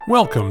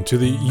Welcome to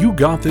the You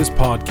Got This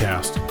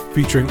podcast,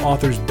 featuring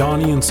authors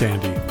Donnie and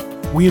Sandy.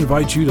 We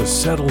invite you to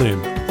settle in,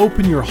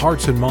 open your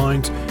hearts and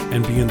minds,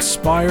 and be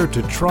inspired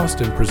to trust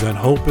and present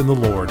hope in the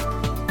Lord.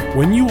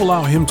 When you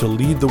allow Him to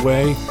lead the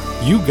way,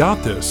 you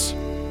got this.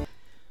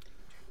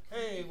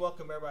 Hey,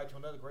 welcome everybody to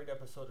another great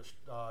episode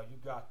of You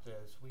Got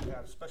This. We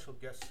have special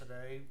guests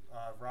today,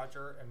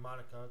 Roger and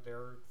Monica.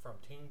 They're from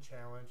Teen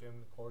Challenge,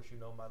 and of course you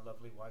know my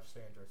lovely wife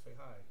Sandra. Say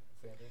hi,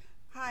 Sandra.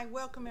 Hi,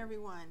 welcome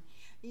everyone.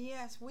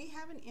 Yes, we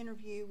have an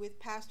interview with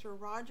Pastor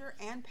Roger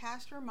and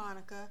Pastor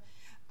Monica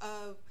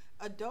of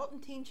Adult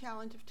and Teen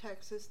Challenge of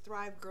Texas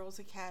Thrive Girls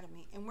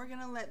Academy. And we're going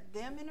to let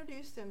them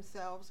introduce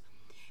themselves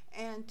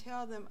and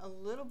tell them a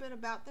little bit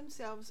about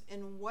themselves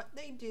and what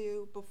they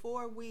do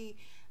before we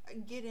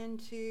get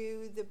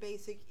into the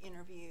basic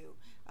interview.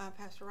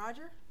 Pastor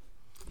Roger?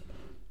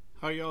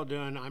 How y'all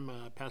doing? I'm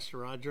Pastor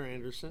Roger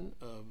Anderson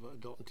of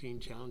Adult and Teen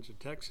Challenge of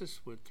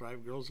Texas with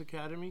Thrive Girls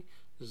Academy.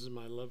 This is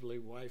my lovely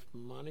wife,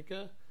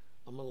 Monica.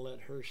 I'm going to let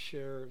her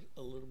share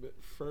a little bit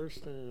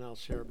first, and then I'll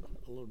share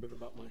a little bit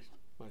about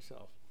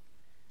myself.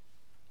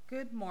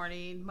 Good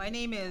morning. My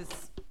name is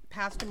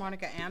Pastor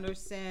Monica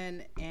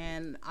Anderson,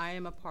 and I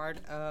am a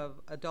part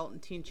of Adult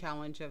and Teen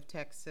Challenge of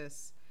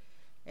Texas.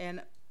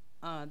 And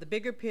the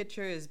bigger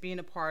picture is being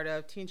a part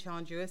of Teen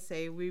Challenge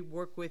USA. We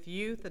work with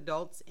youth,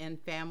 adults, and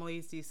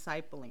families,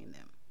 discipling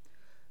them.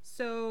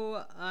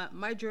 So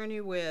my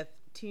journey with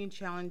Teen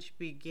Challenge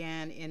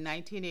began in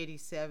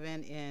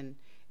 1987 in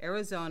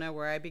Arizona,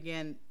 where I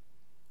began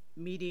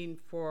meeting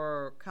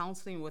for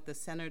counseling with the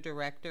center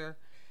director.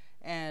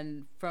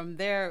 And from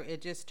there,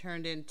 it just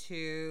turned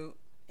into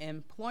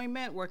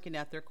employment, working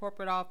at their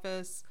corporate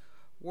office,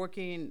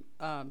 working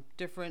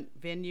different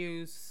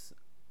venues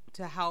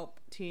to help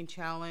Teen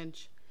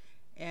Challenge.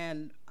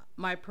 And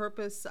my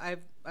purpose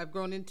I've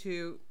grown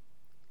into,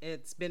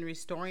 it's been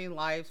restoring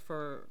lives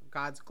for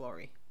God's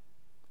glory.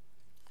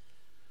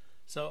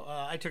 So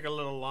I took a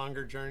little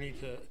longer journey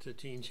to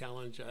Teen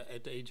Challenge.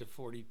 At the age of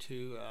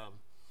 42,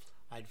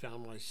 I'd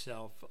found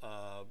myself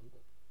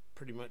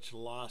pretty much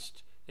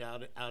lost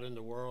out in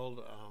the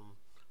world.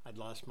 I'd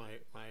lost my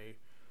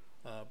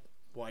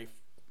wife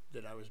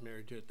that I was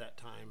married to at that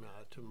time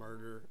to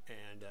murder,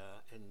 and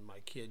my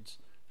kids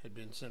had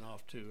been sent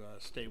off to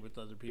stay with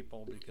other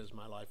people because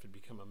my life had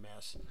become a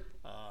mess.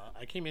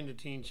 I came into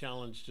Teen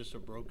Challenge just a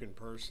broken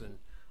person.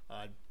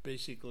 I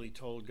basically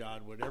told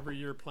God, whatever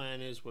your plan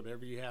is,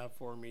 whatever you have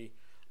for me,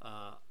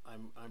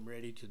 I'm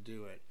ready to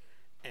do it.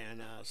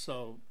 And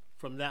so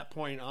from that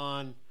point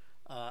on,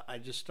 I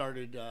just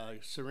started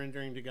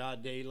surrendering to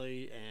God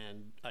daily,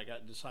 and I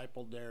got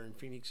discipled there in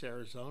Phoenix,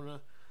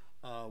 Arizona,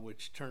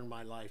 which turned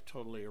my life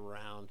totally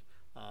around.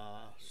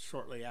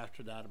 Shortly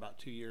after that, about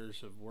 2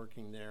 years of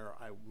working there,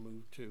 I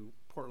moved to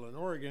Portland,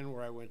 Oregon,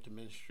 where I went to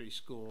ministry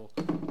school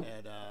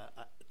at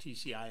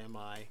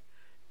TCIMI,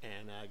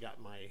 and I got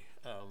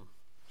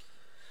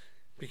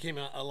became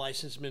a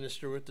licensed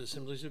minister with the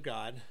Assemblies of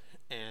God,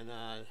 and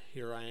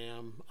here I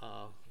am.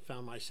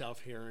 Found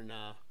myself here in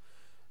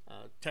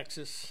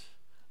Texas,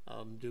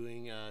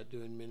 doing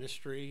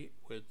ministry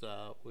with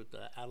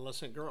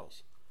adolescent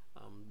girls.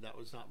 That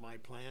was not my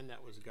plan;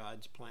 that was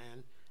God's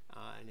plan.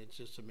 And it's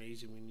just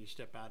amazing when you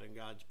step out in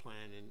God's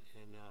plan and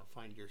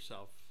find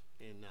yourself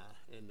in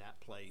that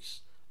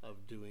place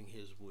of doing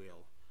His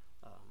will.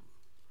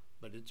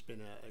 But it's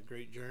been a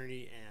great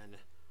journey, and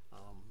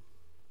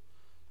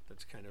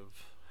that's kind of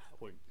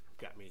what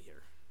got me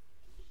here.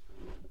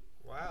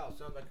 Wow,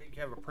 sounds like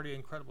you have a pretty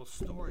incredible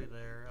story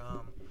there.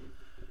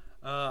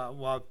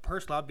 Well,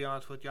 personally, I'll be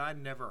honest with you, I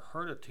never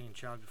heard of Teen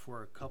Challenge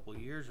before a couple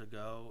years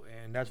ago,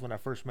 and that's when I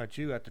first met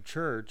you at the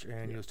church,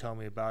 and you was telling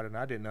me about it, and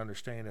I didn't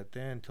understand it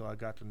then until I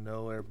got to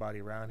know everybody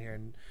around here,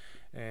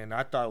 and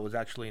I thought it was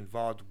actually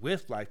involved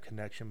with Life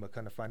Connection, but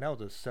kind of find out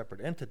it was a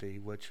separate entity,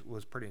 which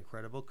was pretty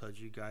incredible because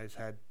you guys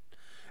had,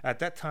 at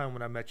that time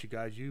when I met you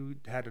guys, you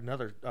had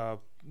another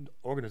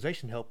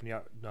organization helping you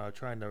out,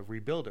 trying to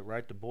rebuild it,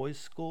 right? The boys'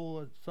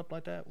 school or something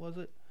like that, was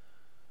it?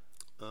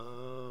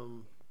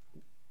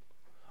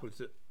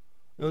 Was it?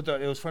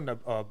 It was from the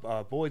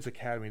Boys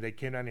Academy. They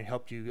came down and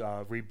helped you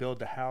rebuild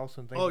the house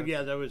and things. Oh,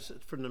 yeah, that was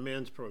from the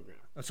men's program.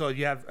 So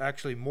you have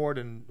actually more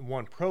than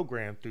one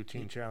program through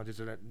Teen Challenge. It's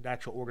an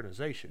actual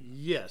organization.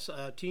 Yes,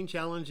 Teen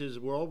Challenge is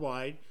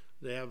worldwide.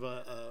 They have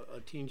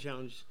a Teen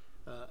Challenge.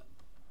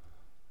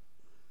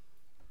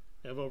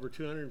 They have over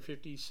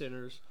 250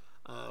 centers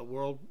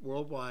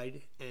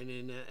worldwide, and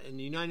in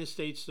the United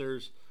States,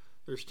 there's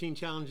Teen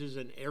Challenges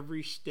in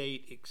every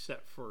state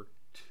except for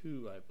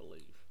 2, I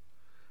believe.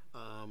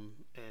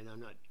 And I'm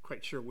not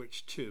quite sure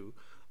which 2,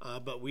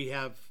 but we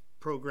have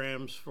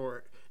programs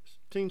for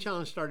Teen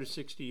Challenge. Started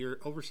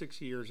over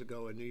 60 years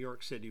ago in New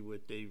York City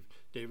with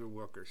David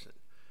Wilkerson,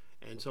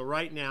 and so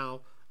right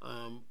now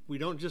we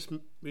don't just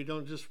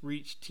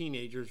reach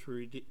teenagers,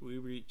 we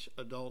reach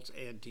adults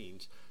and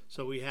teens.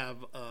 So we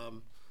have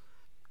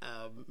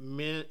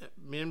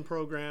men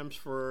programs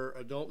for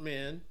adult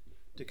men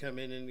to come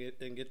in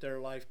and get their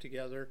life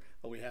together.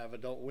 We have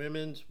adult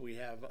women's, we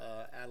have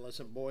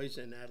adolescent boys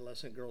and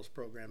adolescent girls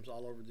programs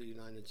all over the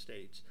United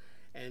States.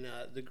 And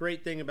the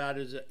great thing about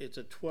it is it's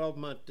a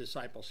 12-month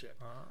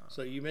discipleship.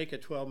 So you make a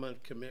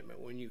 12-month commitment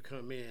when you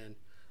come in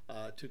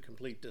to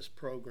complete this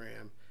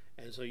program.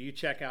 And so you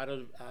check out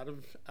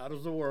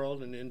of the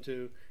world and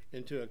into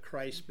a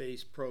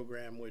Christ-based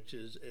program, which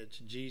is it's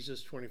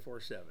Jesus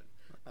 24/7.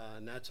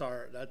 And that's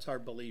our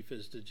belief,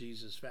 is the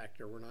Jesus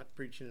factor. We're not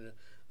preaching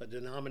a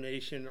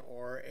denomination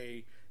or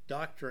a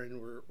doctrine.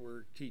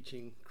 We're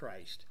teaching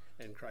Christ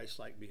and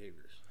Christ-like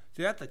behaviors.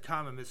 See, that's a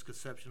common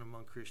misconception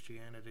among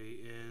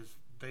Christianity, is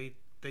they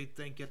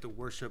think you have to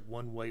worship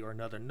one way or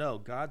another. No,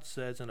 God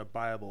says in the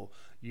Bible,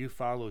 you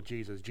follow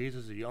Jesus.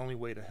 Jesus is the only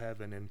way to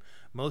heaven. And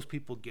most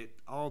people get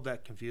all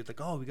that confused,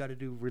 like, oh, we got to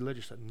do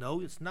religious stuff. No,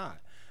 it's not.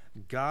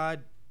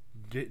 God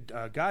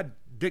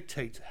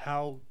dictates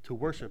how to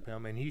worship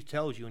him, and he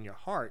tells you in your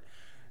heart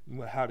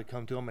how to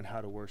come to him and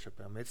how to worship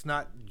him. It's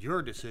not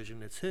your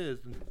decision. It's his,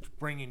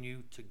 bringing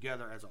you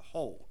together as a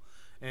whole.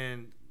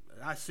 And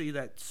I see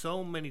that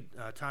so many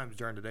times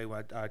during the day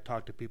when I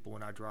talk to people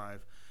when I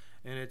drive,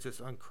 and it's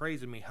just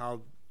crazy to me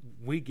how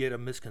we get a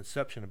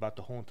misconception about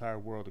the whole entire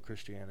world of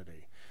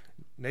Christianity.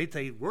 They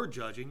say we're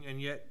judging,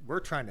 and yet we're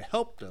trying to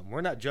help them.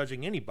 We're not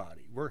judging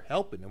anybody. We're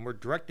helping them. We're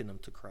directing them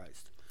to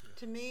Christ.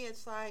 To me,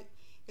 it's like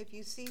if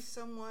you see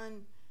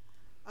someone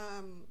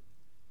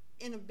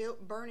in a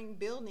burning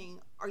building,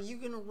 are you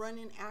going to run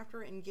in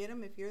after and get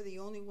them if you're the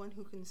only one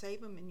who can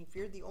save them, and if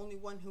you're the only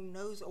one who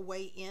knows a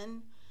way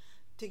in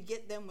to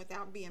get them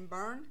without being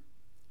burned?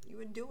 You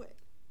would do it.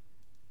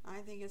 I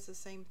think it's the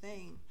same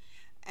thing.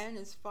 And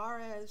as far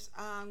as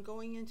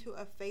going into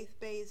a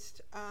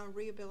faith-based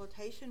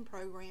rehabilitation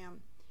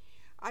program,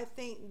 I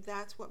think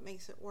that's what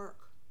makes it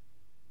work.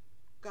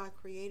 God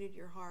created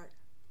your heart.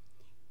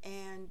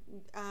 And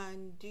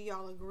do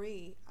y'all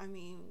agree? I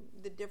mean,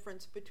 the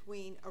difference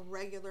between a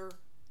regular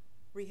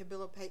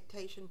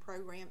rehabilitation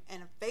program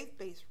and a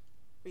faith-based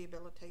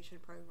rehabilitation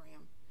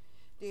program.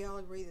 Do y'all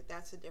agree that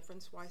that's the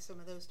difference why some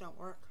of those don't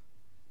work?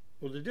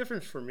 Well, the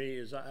difference for me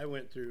is I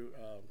went through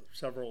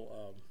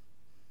several,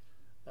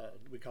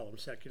 we call them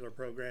secular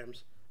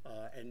programs.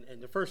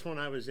 And the first one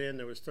I was in,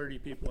 there was 30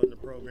 people in the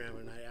program,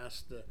 and I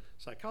asked the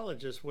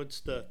psychologist, what's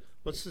the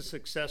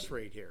success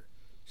rate here?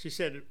 She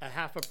said a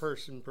half a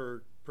person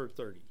per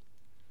 30.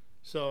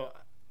 So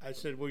I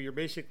said, well, you're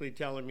basically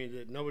telling me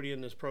that nobody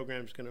in this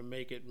program is going to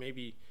make it.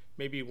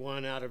 Maybe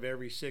one out of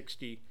every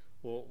 60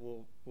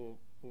 will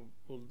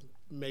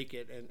make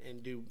it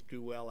and do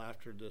well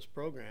after this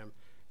program.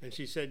 And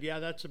she said, yeah,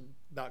 that's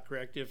about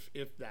correct,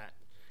 if that.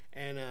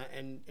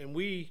 And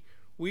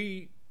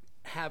we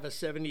have a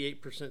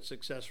 78%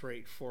 success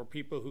rate for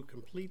people who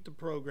complete the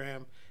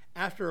program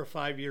after a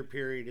 5-year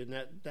period, and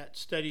that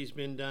study's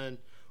been done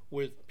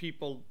with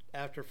people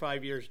after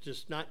 5 years,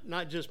 just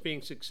not just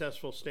being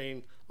successful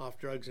staying off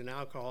drugs and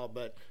alcohol,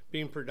 but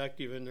being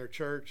productive in their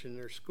church, in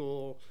their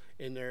school,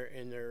 in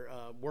their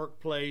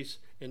workplace,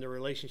 in their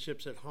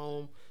relationships at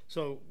home.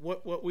 So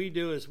what we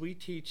do is we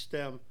teach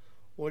them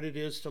what it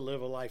is to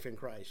live a life in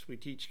Christ. We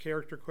teach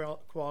character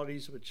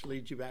qualities, which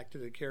leads you back to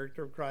the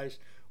character of Christ.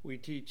 We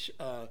teach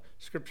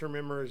scripture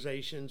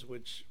memorizations,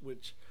 which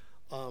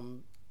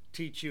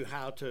teach you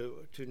how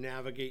to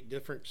navigate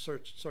different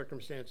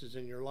circumstances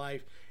in your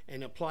life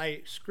and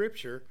apply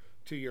scripture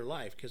to your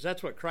life, because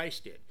that's what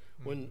Christ did.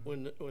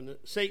 When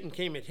Satan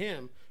came at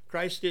him,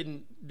 Christ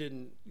didn't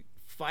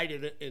fight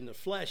it in the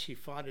flesh; he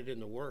fought it in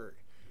the Word,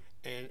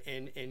 and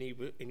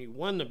he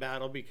won the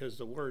battle because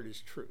the Word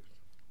is truth.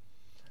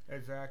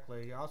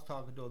 Exactly. I was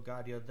talking to a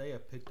guy the other day I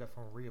picked up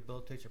from a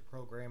rehabilitation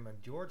program in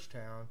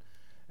Georgetown.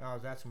 And I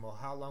was asking him, well,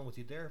 how long was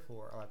he there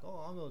for? Like,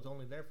 oh, I was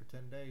only there for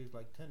 10 days.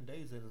 Like, 10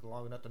 days isn't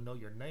long enough to know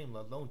your name,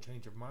 let alone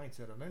change your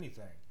mindset on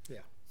anything. Yeah.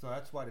 So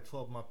that's why the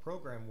 12-month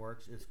program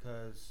works, is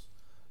because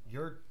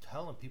you're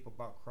telling people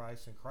about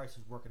Christ, and Christ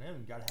is working in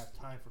them. You got to have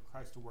time for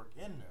Christ to work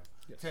in them.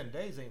 Yes. 10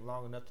 days ain't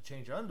long enough to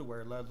change your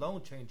underwear, let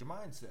alone change your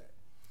mindset.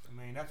 I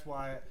mean, that's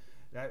why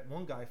that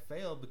one guy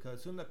failed, because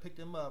as soon as I picked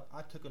him up,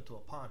 I took him to a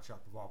pawn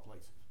shop of all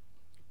places.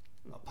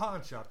 A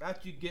pawn shop.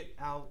 After you get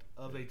out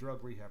of a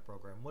drug rehab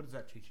program, what is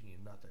that teaching you?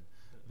 Nothing.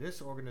 This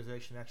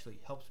organization actually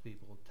helps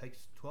people. It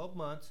takes 12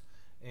 months,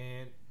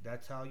 and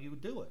that's how you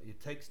do it.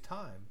 It takes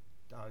time.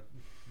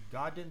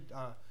 God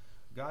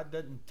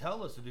didn't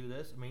tell us to do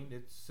this. I mean,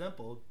 it's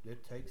simple.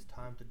 It takes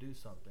time to do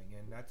something,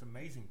 and that's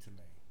amazing to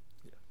me.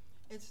 Yeah.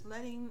 It's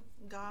letting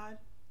God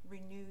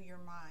renew your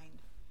mind,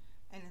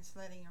 and it's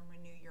letting him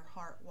renew your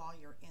heart while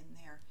you're in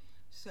there.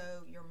 So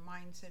your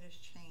mindset is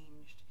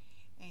changed,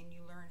 and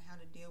you learn how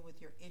to deal with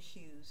your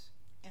issues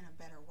in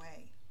a better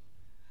way.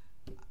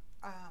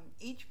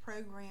 Each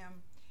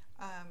program,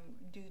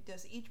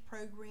 does each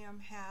program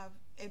have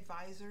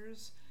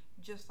advisors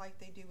just like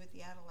they do with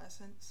the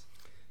adolescents?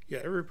 Yeah,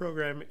 every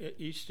program,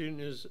 each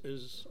student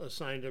is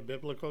assigned a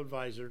biblical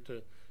advisor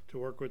to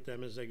work with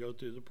them as they go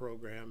through the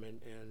program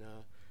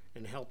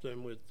and help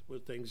them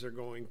with things they're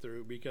going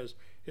through. Because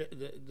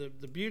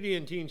the beauty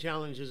in Teen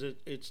Challenge is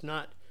it's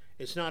not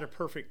a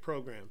perfect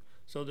program.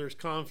 So there's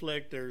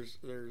conflict. There's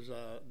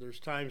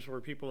times where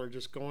people are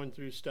just going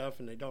through stuff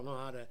and they don't know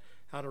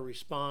how to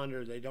respond,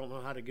 or they don't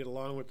know how to get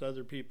along with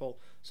other people.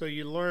 So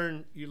you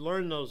learn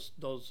those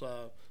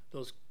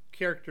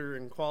character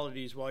and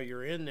qualities while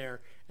you're in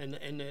there. And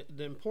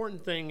the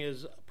important thing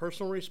is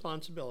personal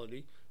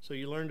responsibility. So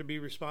you learn to be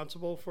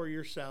responsible for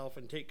yourself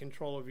and take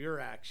control of your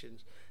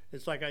actions.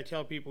 It's like I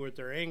tell people with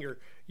their anger,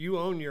 you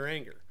own your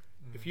anger.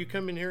 Mm-hmm. If you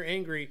come in here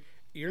angry,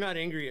 you're not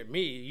angry at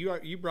me.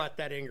 You brought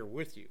that anger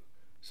with you.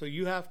 So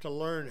you have to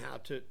learn how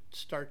to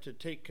start to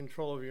take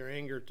control of your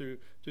anger through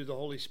the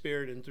Holy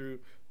Spirit and through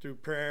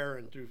prayer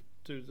and through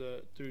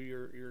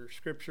your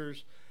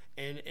scriptures.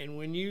 And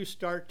when you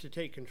start to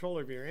take control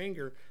of your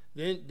anger,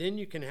 then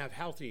you can have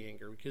healthy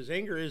anger, because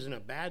anger isn't a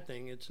bad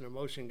thing. It's an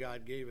emotion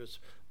God gave us,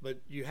 but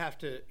you have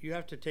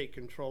to take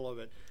control of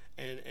it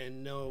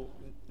and know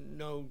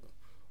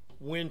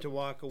when to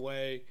walk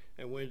away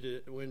and when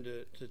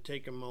to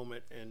take a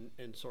moment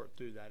and sort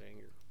through that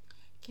anger.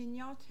 Can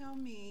y'all tell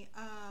me,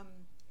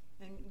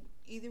 and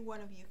either one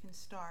of you can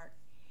start,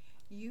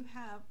 you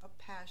have a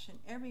passion.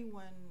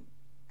 Everyone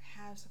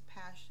has a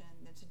passion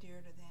that's dear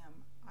to them,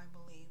 I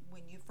believe,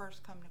 when you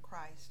first come to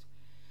Christ.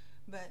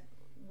 But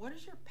what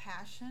is your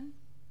passion,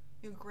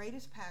 your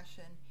greatest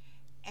passion?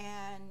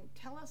 And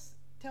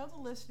tell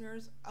the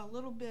listeners a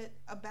little bit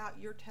about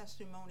your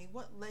testimony.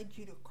 What led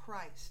you to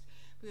Christ?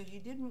 Because you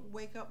didn't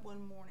wake up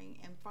one morning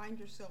and find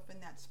yourself in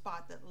that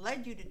spot that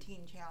led you to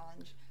Teen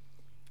Challenge.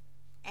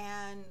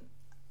 And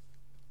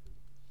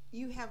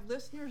you have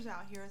listeners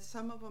out here,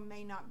 some of them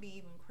may not be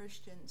even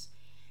Christians,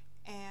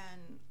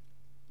 and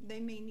they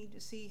may need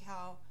to see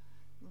how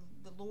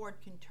the Lord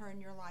can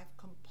turn your life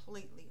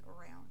completely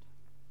around.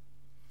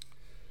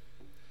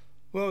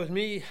 Well, with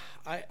me,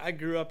 I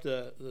grew up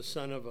the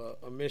son of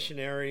a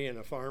missionary and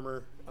a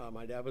farmer.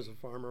 My dad was a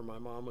farmer. My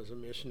mom was a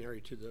missionary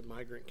to the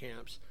migrant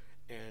camps,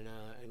 and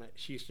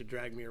she used to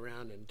drag me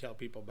around and tell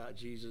people about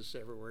Jesus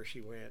everywhere she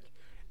went.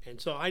 And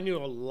so I knew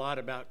a lot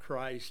about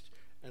Christ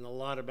and a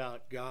lot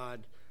about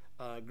God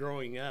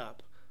growing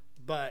up,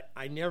 but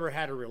I never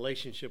had a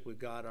relationship with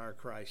God or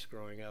Christ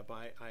growing up.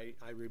 I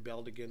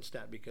rebelled against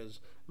that because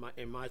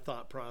in my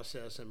thought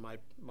process and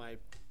my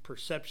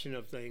perception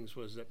of things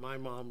was that my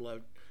mom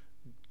loved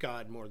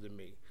God more than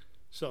me.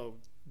 So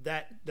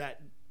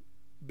that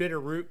bitter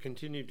root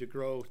continued to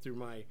grow through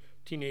my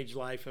teenage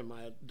life and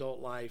my adult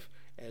life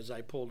as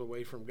I pulled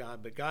away from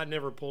God, but God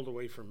never pulled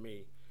away from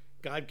me.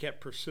 God kept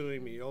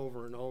pursuing me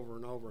over and over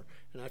and over.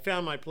 And I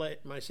found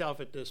myself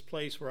at this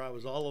place where I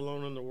was all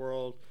alone in the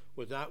world,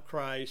 without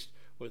Christ,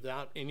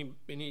 without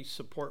any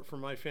support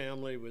from my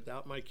family,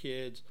 without my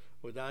kids,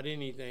 without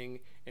anything.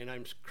 And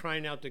I'm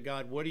crying out to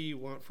God, what do you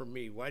want from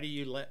me? Why do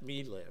you let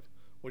me live?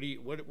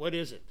 What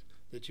is it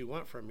that you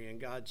want from me? And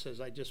God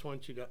says, I just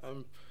want you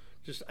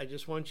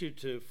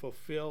to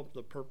fulfill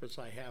the purpose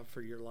I have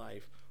for your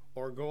life,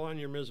 or go on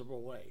your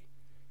miserable way.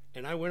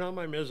 And I went on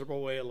my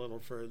miserable way a little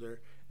further,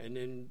 and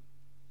then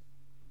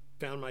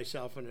found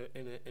myself in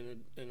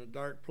a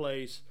dark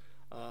place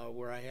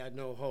where I had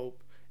no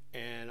hope,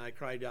 and I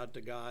cried out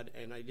to God,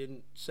 and I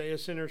didn't say a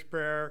sinner's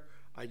prayer.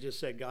 I just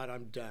said, God,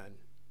 I'm done.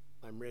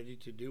 I'm ready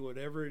to do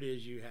whatever it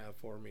is you have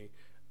for me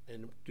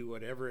and do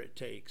whatever it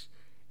takes.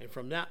 And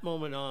from that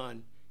moment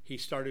on, he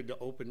started to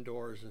open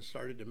doors and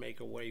started to make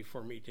a way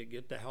for me to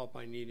get the help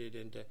I needed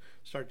and to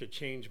start to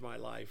change my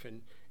life.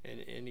 And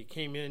he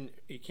came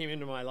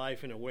into my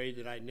life in a way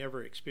that I'd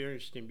never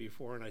experienced him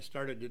before. And I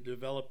started to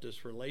develop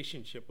this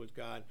relationship with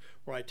God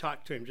where I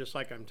talked to him just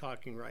like I'm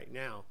talking right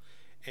now.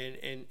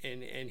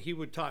 And he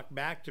would talk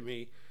back to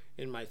me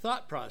in my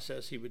thought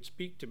process. He would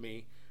speak to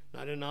me,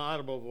 not in an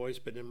audible voice,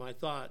 but in my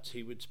thoughts.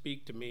 He would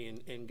speak to me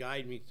and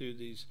guide me through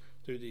these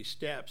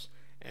steps.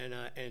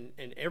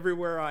 And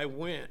everywhere I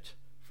went,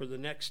 for the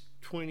next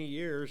 20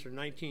 years or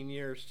 19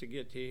 years to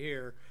get to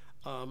here,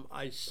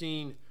 I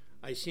seen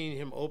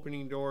him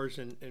opening doors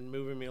and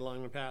moving me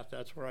along the path.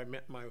 That's where I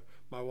met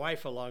my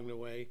wife along the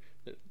way.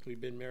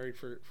 We've been married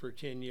for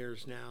 10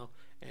 years now,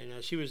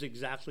 and she was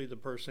exactly the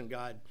person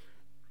God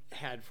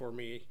had for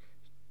me,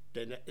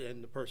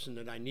 and the person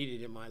that I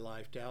needed in my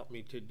life to help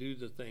me to do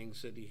the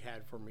things that he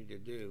had for me to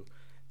do.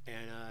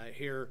 And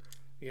here,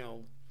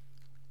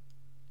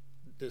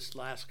 this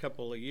last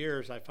couple of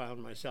years, I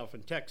found myself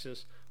in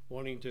Texas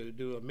wanting to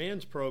do a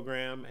men's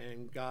program,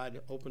 and God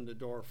opened the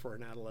door for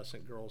an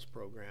adolescent girls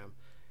program.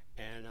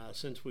 And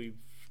since we've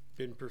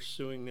been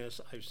pursuing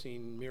this, I've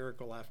seen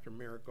miracle after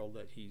miracle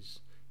that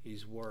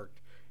he's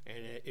worked. And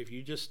if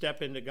you just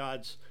step into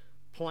God's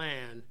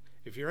plan,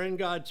 if you're in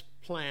God's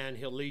plan,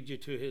 he'll lead you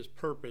to his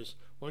purpose.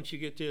 Once you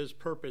get to his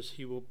purpose,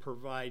 he will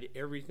provide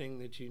everything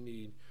that you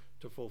need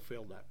to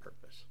fulfill that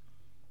purpose.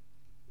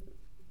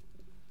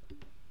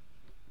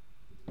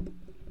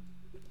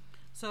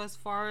 So as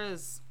far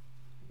as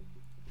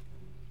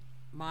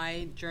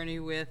my journey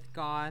with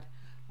God,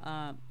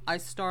 I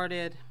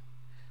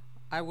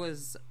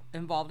was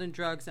involved in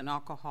drugs and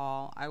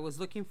alcohol. I was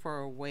looking for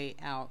a way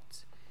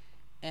out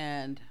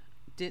and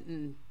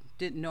didn't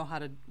know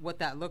what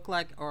that looked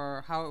like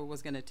or how it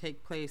was going to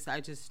take place. I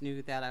just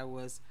knew that I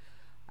was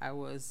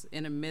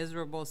in a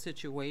miserable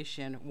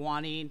situation,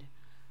 wanting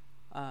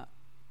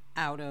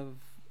out of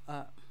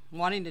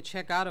wanting to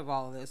check out of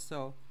all of this.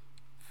 So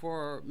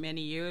for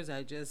many years,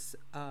 I just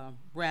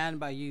ran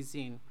by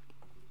using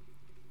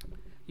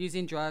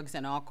drugs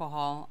and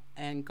alcohol,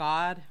 and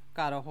God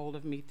got a hold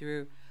of me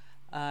through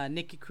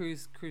Nicky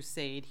Cruz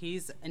Crusade.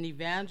 He's an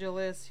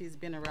evangelist. He's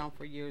been around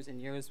for years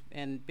and years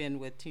and been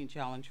with Teen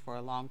Challenge for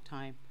a long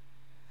time.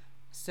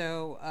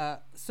 So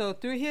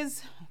through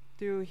his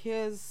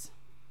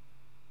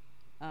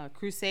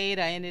crusade,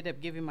 I ended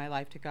up giving my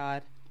life to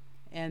God,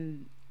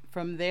 and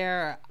from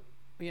there,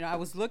 I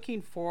was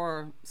looking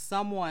for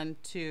someone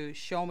to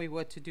show me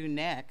what to do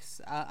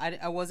next.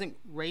 I wasn't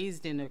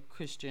raised in a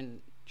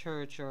Christian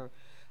church, or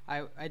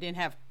I didn't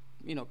have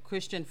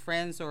Christian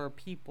friends or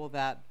people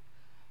that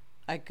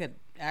I could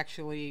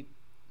actually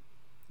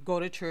go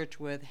to church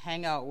with,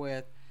 hang out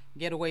with,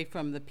 get away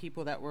from the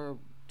people that were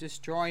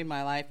destroying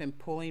my life and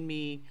pulling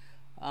me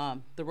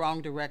the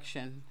wrong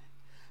direction.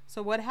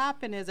 So what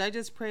happened is I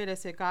just prayed. I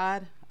said,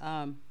 God,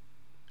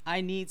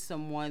 I need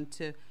someone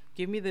to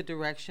give me the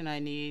direction I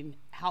need.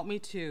 Help me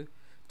to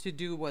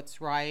do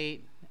what's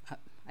right.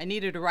 I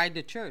needed a ride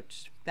to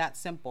church. That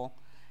simple.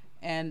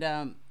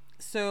 And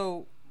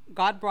so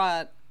God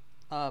brought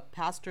a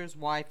pastor's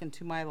wife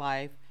into my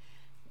life,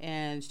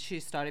 and she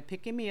started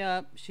picking me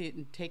up.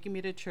 She taking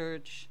me to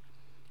church,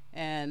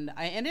 and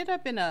I ended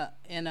up in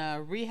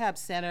a rehab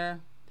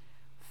center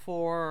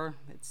for,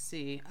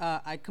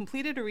 I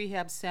completed a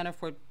rehab center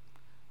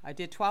I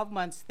did 12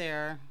 months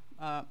there,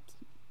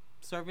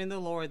 serving the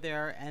Lord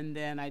there, and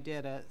then I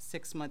did a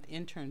 6-month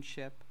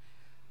internship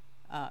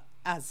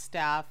as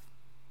staff.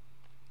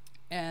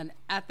 And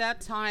at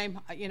that time,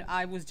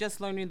 I was just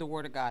learning the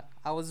Word of God.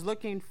 I was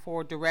looking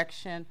for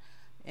direction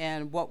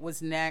and what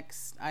was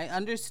next. I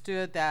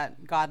understood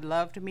that God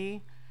loved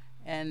me,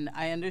 and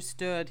I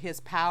understood His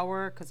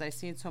power because I've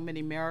seen so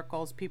many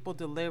miracles, people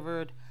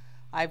delivered.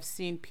 I've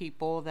seen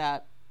people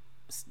that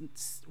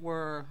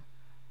were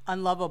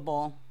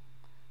unlovable.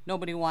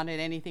 Nobody wanted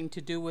anything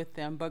to do with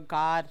them, but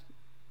God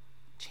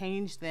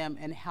changed them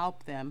and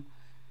helped them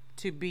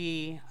to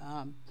be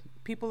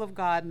people of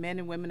God, men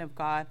and women of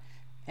God,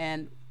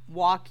 and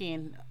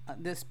walking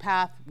this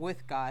path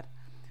with God.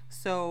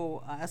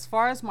 So as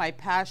far as my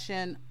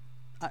passion,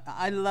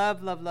 I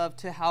love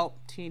to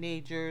help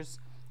teenagers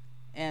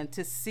and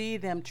to see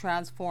them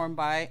transformed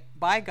by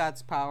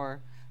God's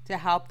power, to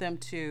help them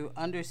to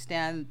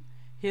understand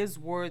His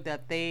word,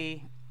 that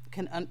they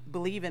can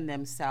believe in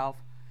themselves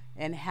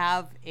and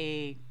have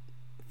a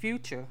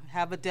future,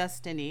 have a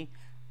destiny,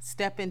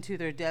 step into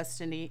their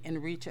destiny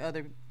and reach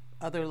other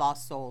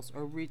lost souls,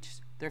 or reach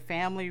their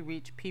family,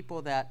 reach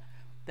people that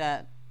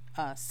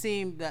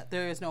seem that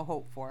there is no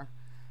hope for.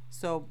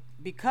 So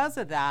because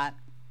of that,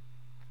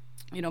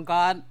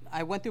 God,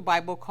 I went through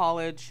Bible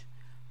college,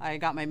 I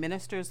got my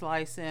minister's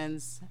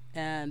license,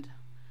 and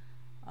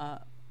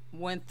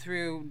went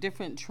through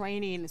different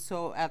training.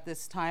 So at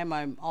this time,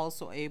 I'm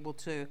also able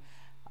to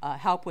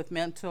help with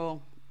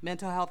mental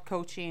health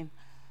coaching.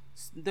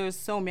 There's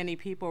so many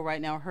people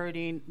right now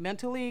hurting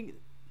mentally.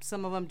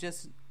 Some of them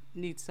just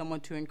need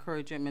someone to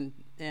encourage them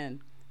and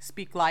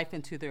speak life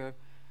into their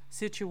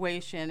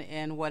situation.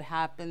 And what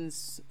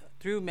happens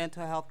through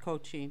mental health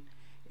coaching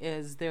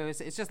is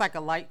it's just like a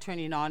light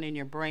turning on in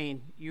your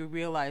brain. You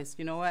realize,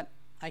 you know what?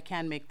 I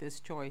can make this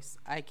choice.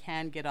 I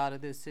can get out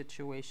of this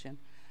situation.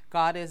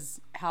 God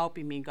is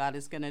helping me. God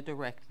is going to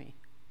direct me.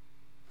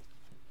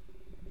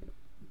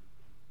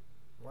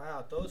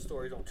 Wow, if those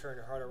stories don't turn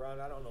your heart around,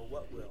 I don't know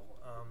what will.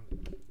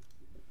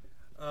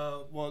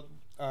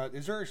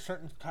 Is there a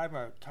certain type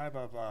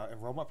of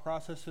enrollment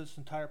process this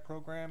entire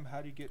program?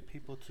 How do you get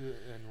people to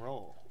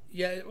enroll?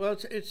 Yeah, well,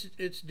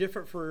 it's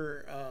different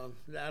for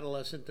the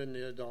adolescent than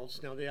the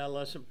adults. Now, the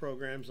adolescent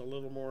program's a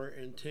little more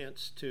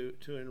intense to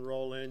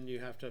enroll in. You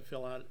have to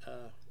fill out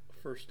the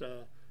first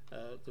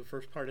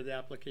part of the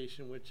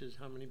application, which is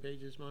how many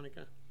pages,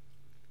 Monica?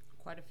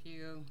 Quite a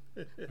few.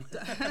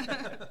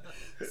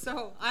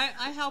 So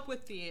I help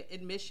with the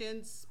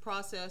admissions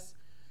process,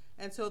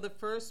 and so the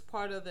first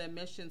part of the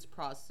admissions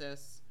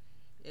process,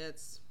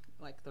 it's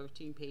like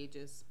 13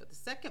 pages. But the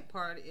second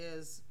part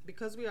is,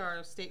 because we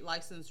are state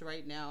licensed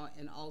right now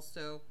and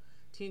also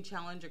Teen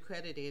Challenge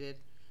accredited,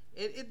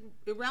 it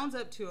rounds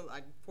up to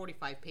like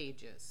 45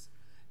 pages.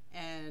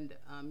 And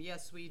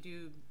yes, we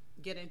do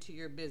get into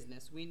your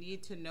business. We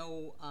need to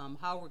know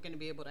how we're going to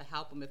be able to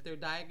help them if they're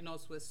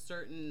diagnosed with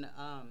certain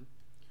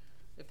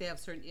if they have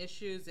certain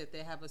issues, if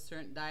they have a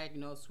certain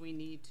diagnosis. We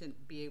need to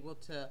be able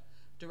to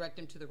direct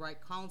them to the right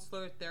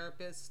counselor,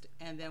 therapist,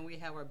 and then we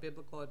have our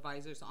biblical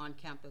advisors on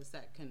campus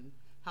that can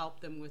help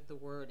them with the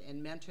word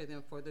and mentor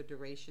them for the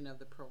duration of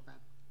the program.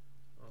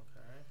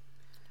 Okay,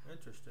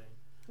 interesting.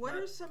 What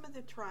are some of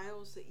the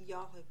trials that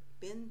y'all have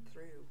been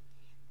through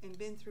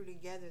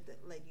together that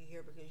led you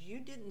here? Because you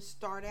didn't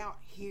start out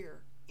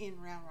here in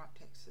Round Rock,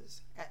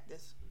 Texas, at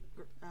this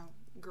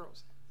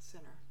girls'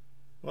 center.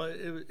 Well,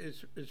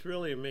 it's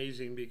really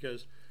amazing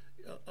because,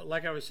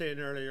 like I was saying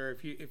earlier,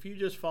 if you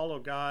just follow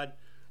God,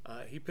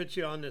 He puts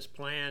you on this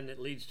plan that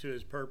leads to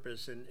His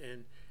purpose.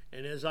 And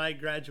as I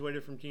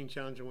graduated from Teen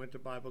Challenge and went to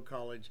Bible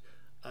college,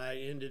 I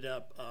ended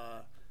up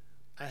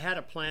I had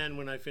a plan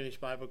when I finished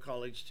Bible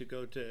college to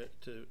go to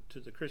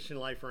the Christian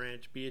Life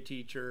Ranch, be a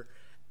teacher,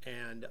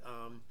 and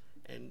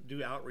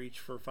do outreach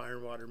for Fire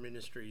and Water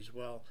Ministries.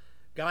 Well,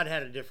 God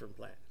had a different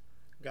plan.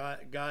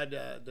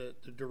 The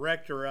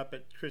director up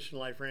at Christian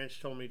Life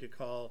Ranch told me to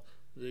call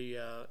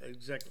the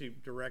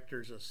executive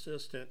director's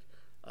assistant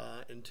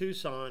in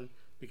Tucson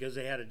because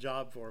they had a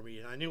job for me.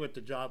 And I knew what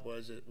the job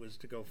was. It was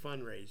to go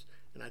fundraise.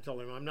 And I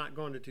told him, I'm not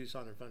going to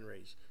Tucson and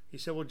fundraise. He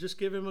said, well, just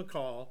give him a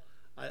call.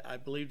 I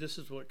believe this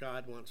is what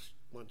God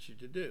wants you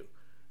to do.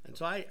 And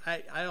so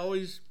I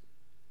always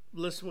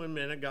listen when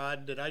men of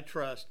God that I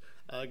trust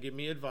give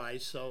me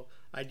advice. So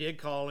I did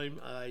call him.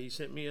 He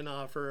sent me a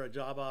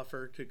job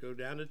offer to go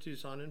down to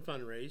Tucson and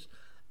fundraise.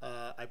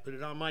 I put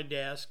it on my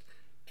desk,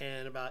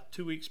 and about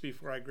 2 weeks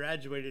before I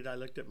graduated, I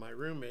looked at my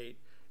roommate,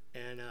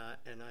 and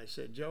I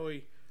said,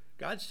 Joey,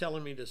 God's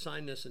telling me to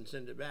sign this and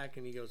send it back.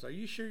 And he goes, are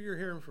you sure you're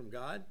hearing from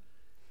God?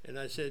 And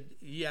I said,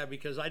 yeah,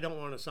 because I don't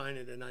want to sign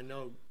it, and I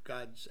know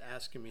God's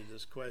asking me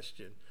this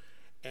question.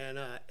 And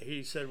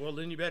he said, well,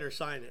 then you better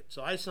sign it.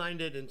 So I signed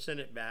it and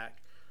sent it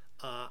back.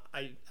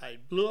 I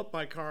blew up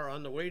my car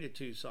on the way to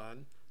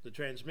Tucson, the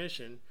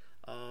transmission,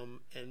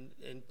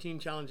 and Teen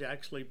Challenge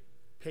actually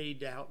paid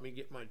to help me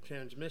get my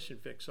transmission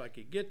fixed so I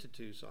could get to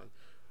Tucson.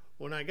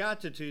 When I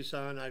got to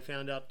Tucson, I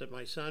found out that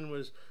my son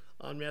was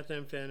on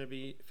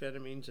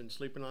methamphetamines and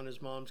sleeping on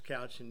his mom's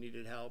couch and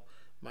needed help.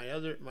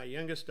 My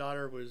youngest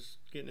daughter was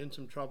getting in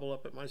some trouble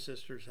up at my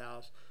sister's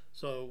house.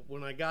 So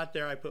when I got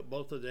there, I put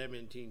both of them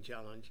in Teen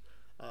Challenge,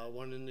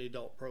 one in the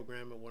adult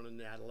program and one in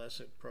the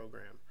adolescent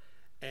program.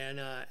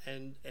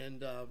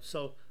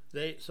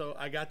 So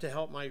I got to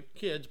help my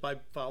kids by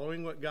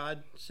following what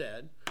God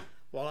said.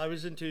 While I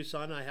was in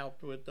Tucson, I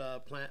helped with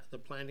the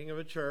planting of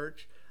a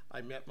church. I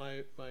met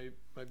my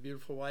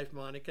beautiful wife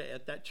Monica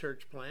at that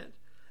church plant,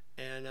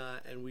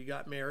 and we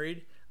got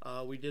married.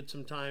 We did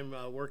some time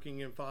working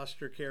in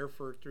foster care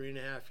for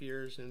 3.5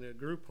 years in a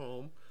group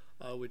home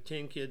with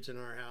 10 kids in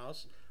our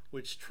house,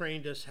 which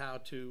trained us how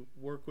to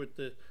work with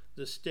the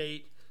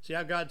state. See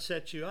how God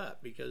set you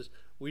up, because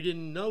we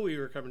didn't know we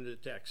were coming to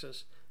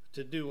Texas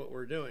to do what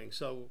we're doing.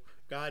 So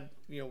God,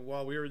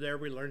 while we were there,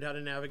 we learned how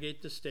to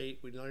navigate the state.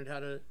 We learned how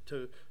to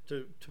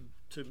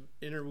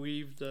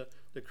interweave the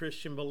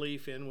Christian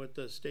belief in with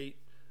the state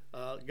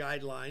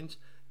guidelines.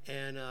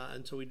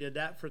 And so we did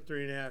that for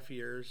 3.5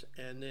 years,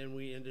 and then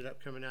we ended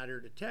up coming out here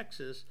to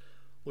Texas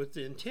with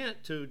the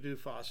intent to do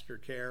foster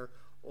care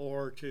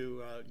or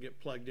to get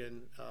plugged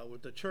in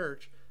with the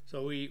church.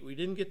 So we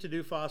didn't get to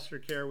do foster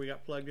care. We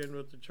got plugged in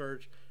with the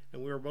church,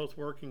 and we were both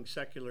working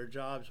secular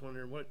jobs,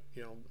 wondering what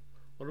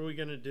are we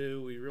going to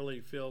do? We really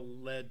feel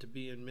led to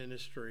be in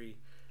ministry,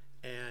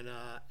 and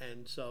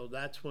so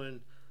that's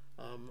when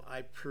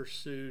I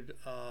pursued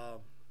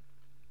to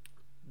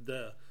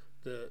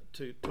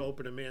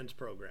open a men's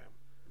program,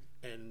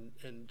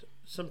 and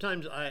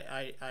sometimes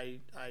I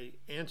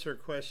answer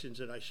questions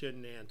that I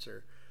shouldn't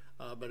answer,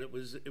 but it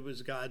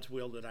was God's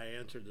will that I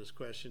answered this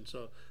question.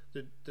 So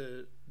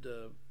the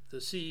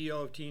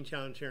CEO of Teen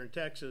Challenge here in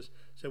Texas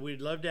said, we'd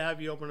love to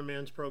have you open a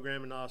men's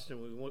program in Austin.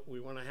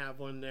 We want to have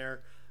one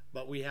there,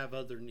 but we have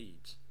other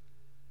needs.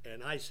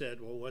 And I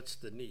said, well, what's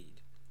the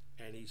need?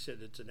 And he said,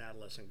 it's an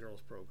adolescent girls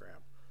program.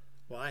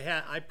 Well,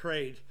 I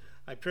prayed.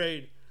 I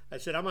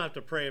said, I'm going to have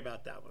to pray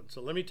about that one.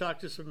 So let me talk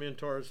to some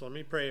mentors. Let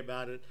me pray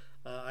about it.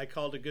 I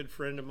called a good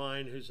friend of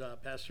mine who's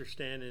Pastor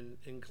Stan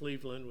in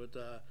Cleveland with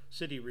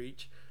City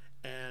Reach.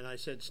 And I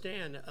said,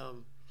 Stan,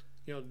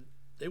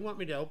 they want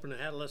me to open an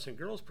adolescent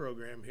girls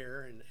program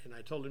here. And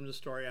I told him the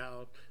story,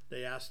 how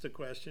they asked the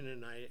question,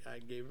 and I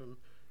gave him,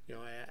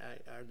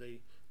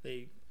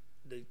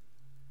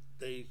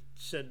 they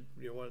said,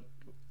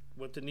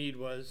 what the need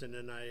was. And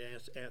then I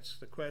asked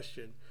the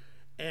question.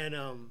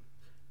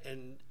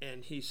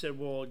 And he said,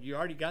 well, you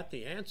already got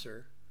the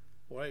answer.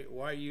 Why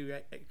are you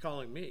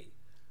calling me?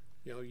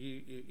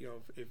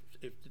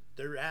 If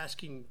they're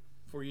asking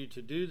for you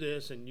to do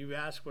this, and you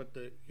asked what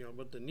the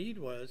need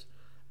was,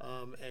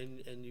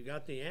 and you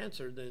got the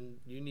answer,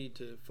 then you need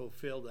to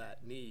fulfill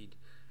that need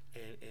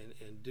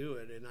and do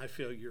it. And I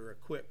feel you're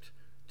equipped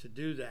to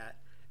do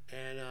that.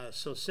 And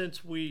so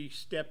since we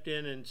stepped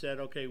in and said,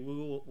 okay,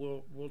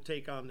 we'll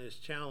take on this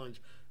challenge,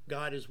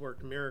 God has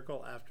worked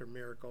miracle after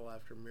miracle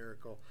after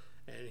miracle.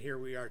 And here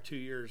we are 2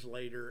 years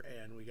later,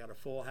 and we got a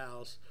full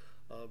house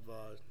of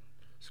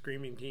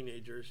screaming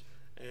teenagers,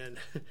 and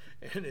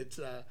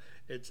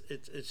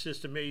it's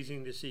just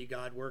amazing to see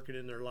God working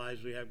in their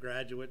lives. We have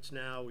graduates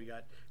now. We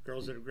got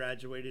girls that have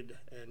graduated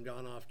and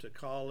gone off to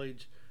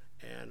college,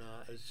 and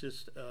it's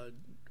just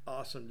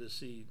awesome to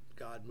see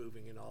God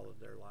moving in all of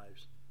their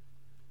lives.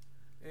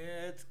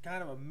 It's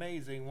kind of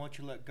amazing. Once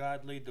you let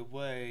God lead the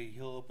way,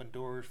 He'll open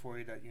doors for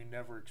you that you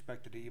never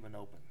expected to even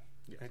open.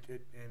 Yes.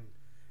 And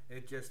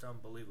it's just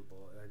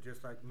unbelievable.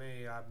 Just like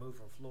me, I moved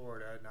from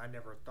Florida, and I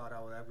never thought I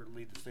would ever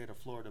leave the state of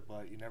Florida,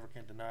 but you never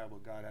can deny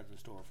what God has in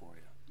store for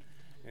you.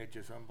 It's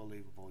just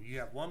unbelievable. You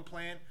have one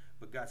plan,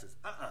 but God says,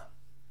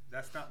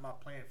 that's not my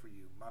plan for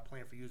you. My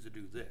plan for you is to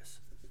do this.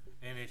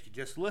 And if you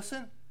just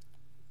listen,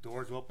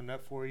 doors will open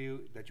up for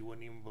you that you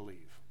wouldn't even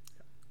believe.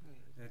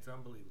 It's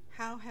unbelievable.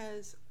 How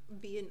has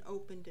being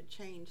open to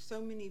change?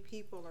 So many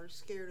people are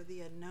scared of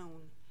the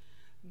unknown.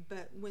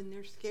 But when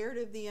they're scared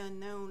of the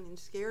unknown and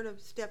scared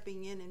of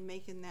stepping in and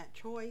making that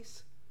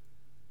choice,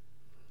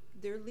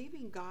 they're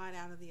leaving God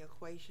out of the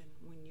equation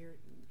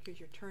because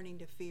you're turning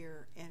to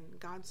fear, and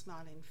God's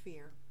not in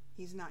fear.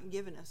 He's not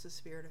given us a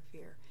spirit of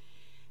fear.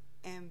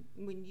 And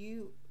when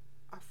you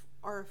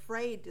are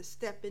afraid to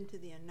step into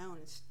the unknown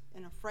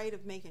and afraid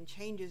of making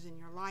changes in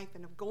your life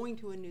and of going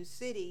to a new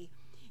city,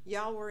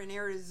 y'all were in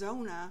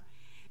Arizona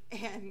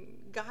and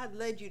God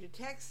led you to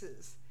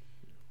Texas.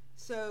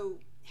 So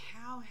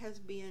how has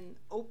being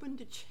open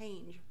to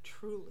change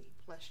truly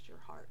blessed your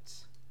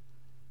hearts?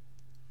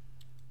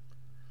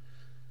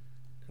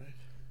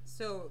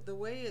 So the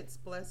way it's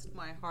blessed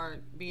my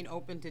heart, being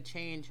open to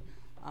change,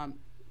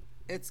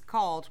 it's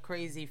called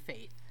crazy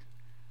faith.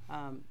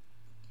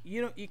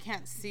 You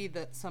can't see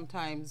that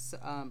sometimes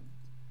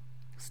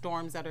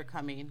storms that are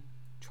coming,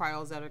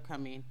 trials that are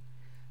coming,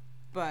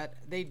 but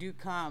they do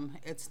come.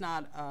 It's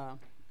not a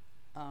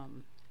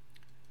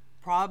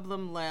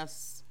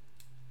problemless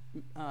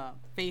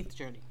faith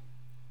journey.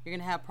 You're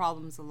going to have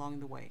problems along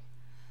the way.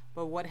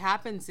 But what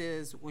happens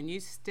is when you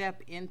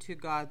step into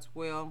God's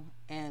will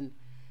and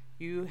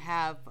you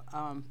have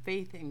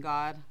faith in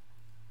God,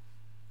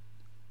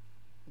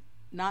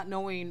 not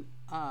knowing,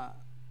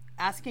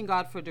 asking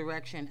God for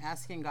direction,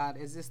 asking God,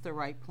 is this the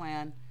right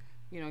plan?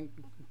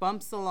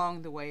 Bumps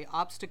along the way,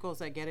 obstacles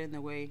that get in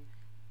the way,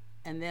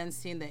 and then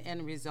seeing the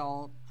end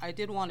result. I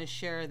did want to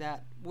share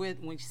that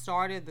when we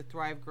started the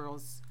Thrive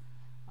Girls,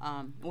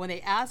 when they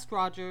asked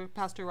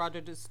Pastor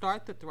Roger, to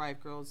start the Thrive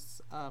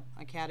Girls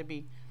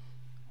Academy,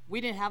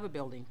 we didn't have a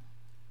building.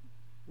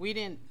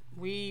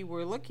 We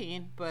were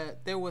looking,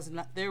 but there was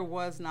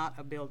not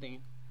a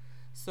building.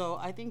 So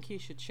I think he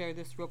should share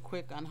this real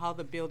quick on how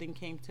the building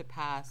came to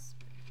pass,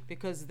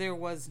 because there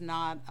was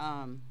not,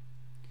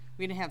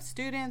 we didn't have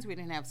students, we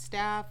didn't have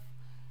staff,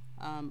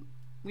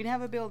 we didn't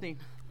have a building.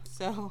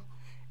 So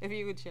if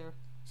you could share.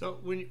 So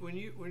when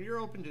you're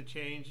open to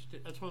change,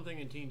 that's one thing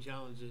in Teen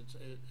Challenge.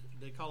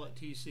 They call it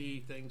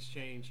TC, things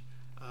change,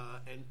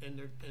 and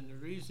the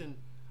reason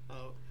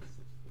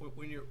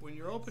when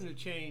you're open to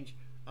change,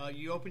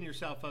 you open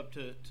yourself up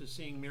to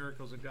seeing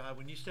miracles of God.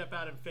 When you step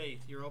out in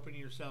faith, you're opening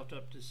yourself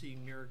up to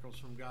seeing miracles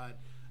from God.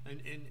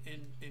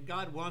 And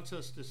God wants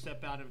us to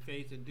step out in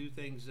faith and do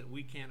things that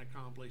we can't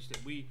accomplish,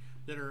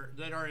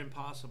 that are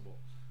impossible.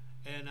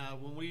 And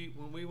when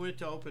we went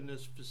to open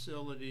this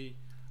facility,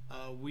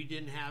 we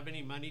didn't have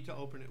any money to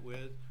open it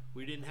with.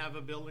 We didn't have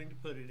a building to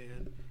put it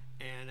in,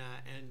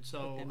 and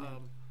so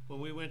when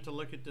we went to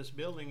look at this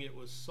building, it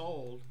was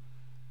sold,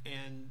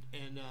 and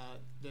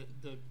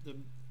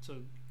so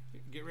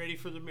get ready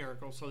for the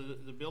miracle. So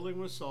the building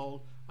was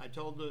sold. I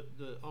told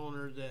the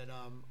owner that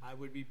I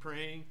would be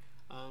praying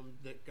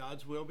that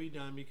God's will be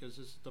done, because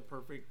this is the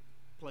perfect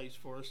place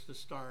for us to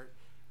start.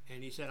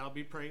 And he said, I'll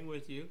be praying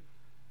with you.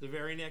 The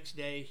very next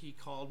day, he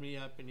called me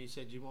up and he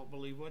said, you won't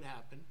believe what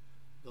happened.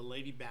 The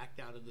lady backed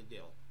out of the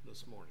deal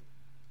this morning.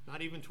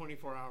 Not even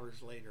 24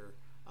 hours later,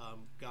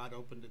 God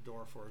opened the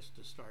door for us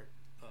to start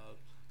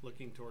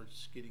looking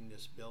towards getting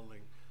this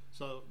building.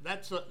 So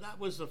that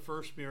was the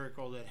first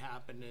miracle that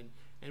happened,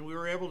 and we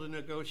were able to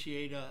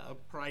negotiate a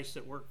price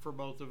that worked for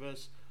both of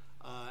us.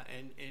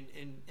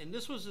 And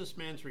this was this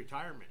man's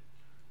retirement.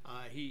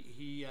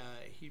 He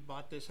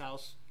bought this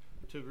house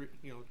to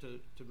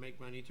make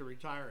money to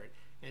retire it.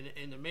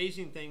 And the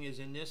amazing thing is,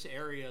 in this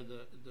area,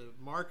 the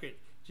market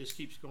just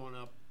keeps going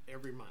up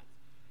every month.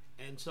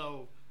 And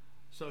so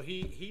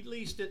he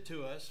leased it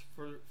to us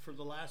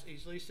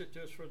he's leased it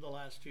to us for the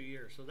last 2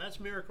 years. So that's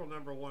miracle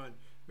number one.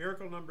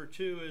 Miracle number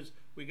two is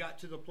we got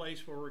to the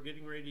place where we're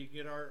getting ready to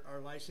get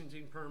our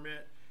licensing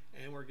permit,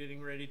 and we're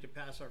getting ready to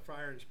pass our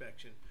fire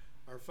inspection.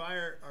 Our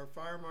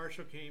fire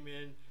marshal came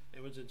in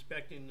and was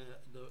inspecting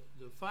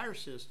the fire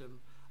system,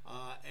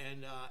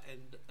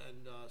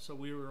 so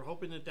we were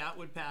hoping that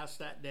would pass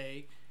that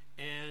day,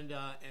 and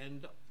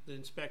the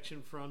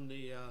inspection from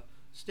the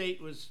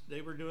state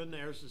they were doing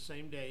theirs the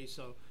same day,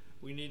 so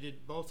we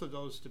needed both of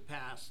those to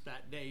pass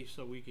that day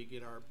so we could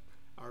get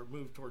our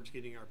move towards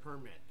getting our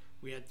permit.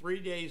 We had 3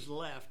 days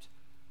left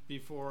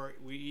before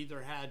we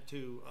either had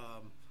to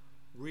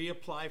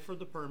reapply for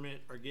the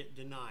permit or get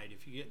denied.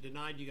 If you get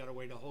denied, you got to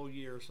wait a whole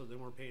year. So then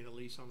we're paying a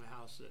lease on a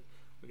house that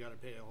we got to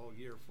pay a whole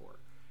year for.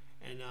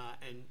 And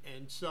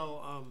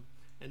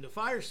the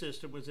fire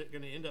system was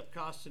going to end up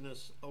costing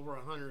us over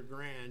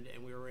 $100,000,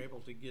 and we were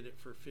able to get it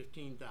for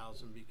 $15,000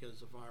 because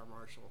the fire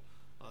marshal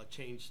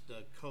changed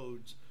the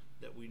codes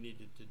that we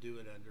needed to do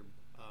it under,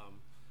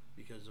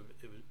 because of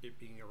it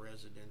being a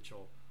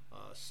residential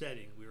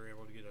setting. We were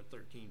able to get a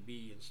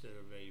 13B instead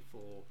of a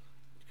full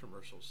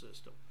commercial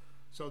system.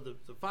 So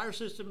the fire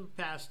system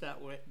passed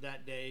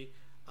that day.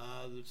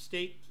 The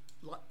state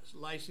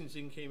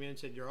licensing came in and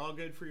said, you're all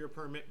good for your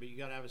permit, but you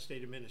got to have a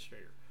state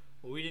administrator.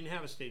 Well, we didn't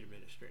have a state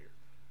administrator.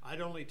 I'd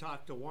only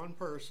talked to one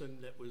person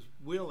that was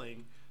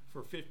willing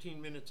for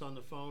 15 minutes on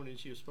the phone, and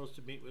she was supposed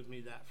to meet with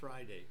me that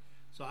Friday.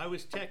 So I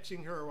was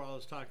texting her while I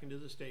was talking to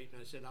the state,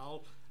 and I said,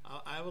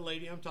 I have a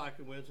lady I'm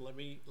talking with. Let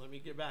me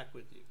get back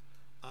with you.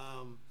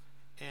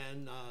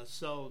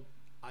 So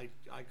I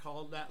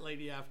called that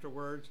lady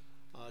afterwards.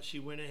 She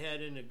went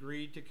ahead and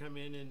agreed to come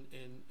in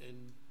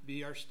and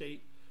be our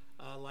state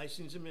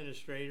license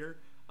administrator.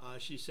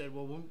 She said,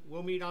 well,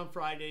 we'll meet on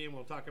Friday and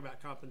we'll talk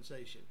about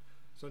compensation.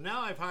 So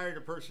now I've hired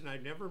a person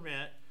I've never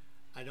met.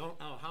 I don't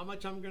know how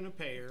much I'm going to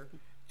pay her,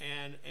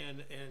 and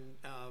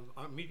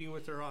I'm meeting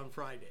with her on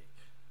Friday.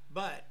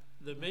 But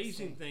the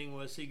amazing thing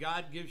was, see,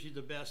 God gives you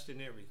the best in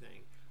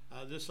everything.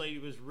 This lady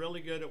was really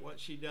good at what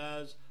she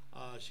does.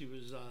 She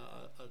was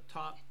a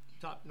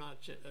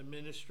top-notch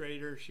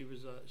administrator. She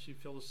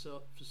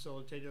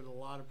facilitated a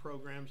lot of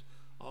programs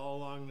all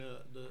along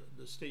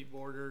the state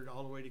border,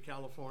 all the way to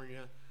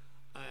California,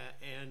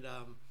 and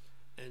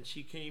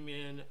she came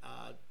in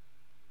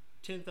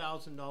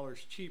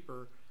 $10,000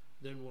 cheaper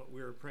than what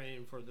we were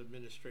paying for the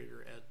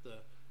administrator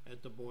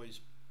at the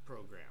boys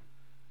program.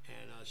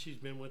 And she's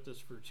been with us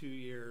for 2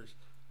 years,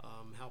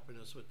 helping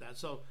us with that.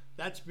 So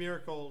that's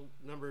miracle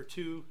number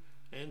 2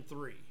 and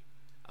 3.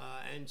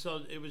 And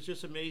so it was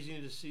just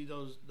amazing to see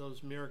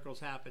those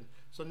miracles happen.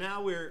 So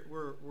now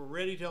we're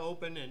ready to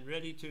open and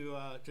ready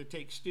to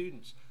take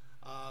students.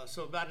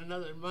 So about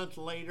another month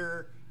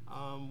later,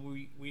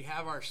 we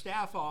have our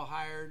staff all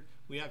hired.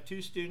 We have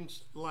 2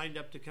 students lined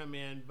up to come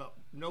in, but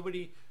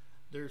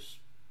there's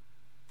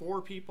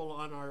 4 people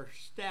on our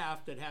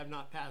staff that have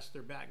not passed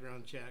their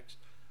background checks.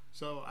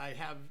 So I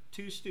have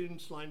 2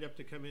 students lined up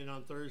to come in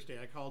on Thursday.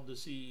 I called the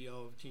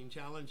CEO of Teen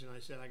Challenge and I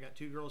said, I got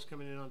 2 girls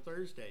coming in on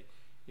Thursday.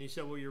 And he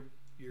said, well, your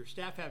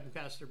staff haven't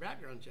passed their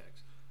background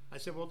checks. I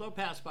said, well, they'll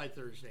pass by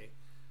Thursday.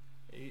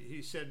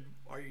 He said,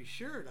 are you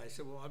sure? And I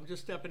said, well, I'm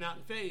just stepping out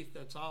in faith.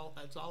 That's all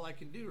I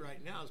can do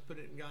right now is put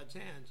it in God's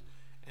hands.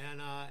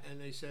 And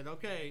they said,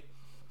 okay.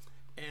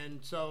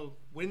 And so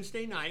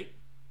Wednesday night,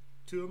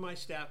 2 of my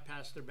staff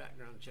passed their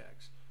background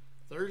checks.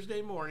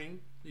 Thursday morning,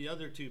 the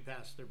other 2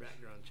 passed their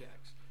background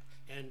checks.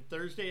 And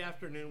Thursday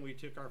afternoon, we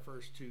took our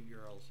first 2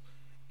 girls.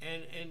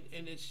 And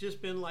it's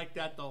just been like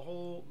that the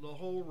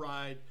whole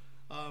ride.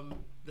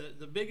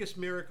 The biggest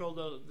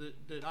miracle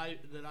that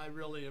I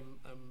really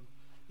am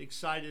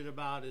excited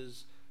about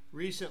is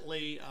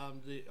recently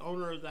the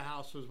owner of the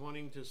house was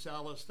wanting to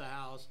sell us the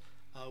house.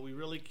 We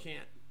really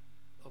can't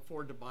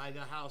afford to buy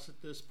the house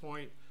at this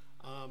point.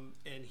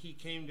 And he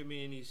came to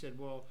me and he said,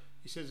 well,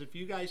 he says, if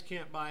you guys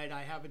can't buy it,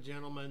 I have a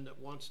gentleman that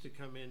wants to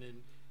come in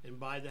and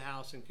buy the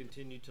house and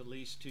continue to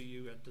lease to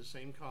you at the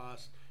same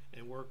cost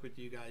and work with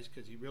you guys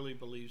because he really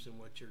believes in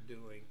what you're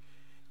doing.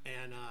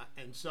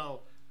 And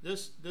so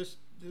the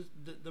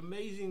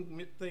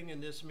amazing thing in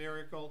this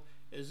miracle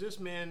is this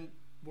man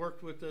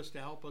worked with us to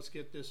help us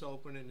get this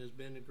open and has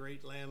been a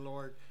great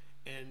landlord.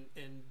 And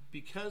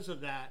because of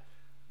that,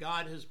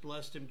 God has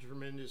blessed him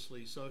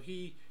tremendously. So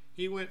he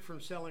went from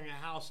selling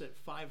a house at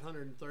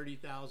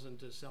 $530,000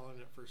 to selling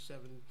it for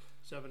 $750,000.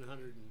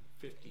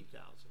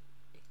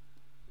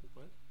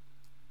 What?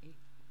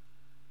 850.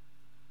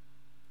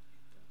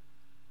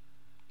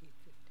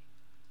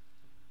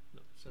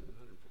 No,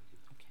 750.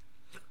 Okay.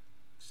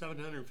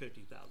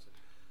 750,000.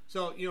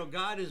 So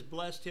God has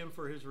blessed him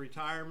for his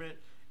retirement,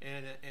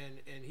 and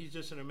he's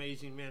just an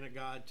amazing man of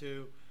God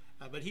too.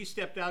 But he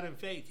stepped out in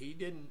faith. He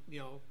didn't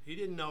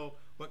know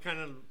what kind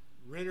of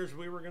renters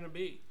we were going to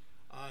be.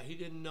 He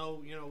didn't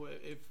know,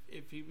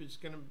 if he was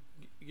going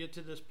to get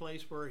to this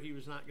place where he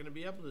was not going to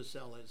be able to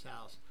sell his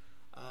house.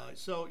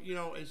 So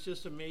it's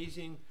just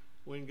amazing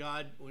when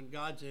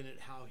God's in it,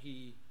 how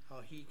he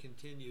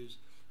continues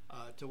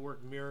to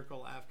work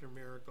miracle after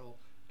miracle,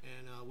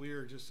 and we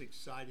are just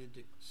excited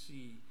to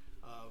see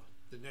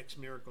the next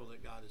miracle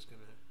that God is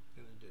going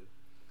to do.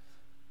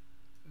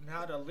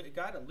 Now, the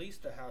guy that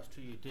leased the house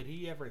to you, did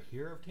he ever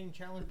hear of Teen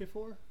Challenge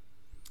before?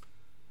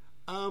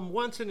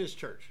 Once in his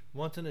church.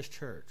 Once in his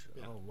church.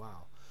 Yeah. Oh,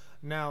 wow.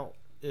 Now,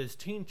 is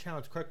Teen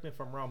Challenge, correct me if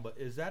I'm wrong, but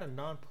is that a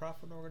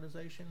nonprofit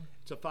organization?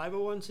 It's a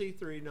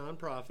 501c3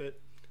 nonprofit.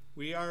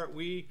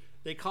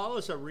 They call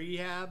us a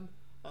rehab.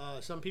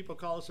 Some people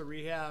call us a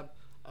rehab,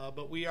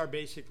 but we are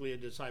basically a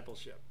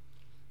discipleship.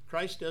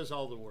 Christ does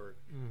all the work.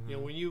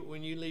 Mm-hmm.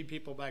 When you lead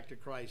people back to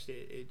Christ,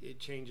 it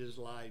changes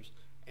lives.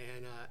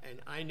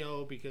 And I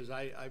know because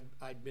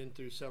I've been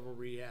through several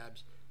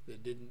rehabs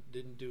that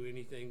didn't do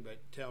anything but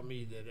tell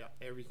me that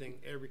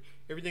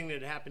everything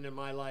that happened in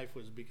my life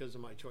was because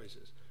of my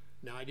choices.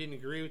 Now, I didn't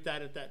agree with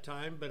that at that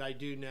time, but I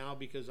do now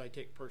because I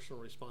take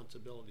personal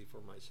responsibility for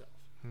myself.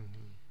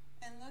 Mm-hmm.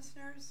 And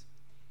listeners,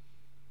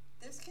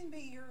 this can be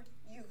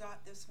you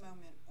got this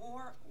moment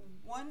or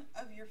one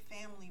of your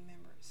family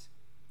members.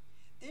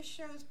 This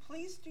shows,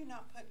 please do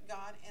not put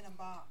God in a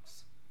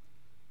box.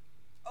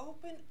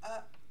 Open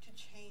up to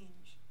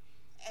change.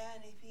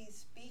 And if he's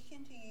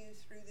speaking to you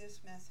through this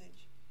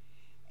message,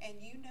 and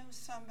you know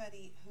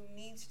somebody who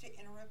needs to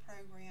enter a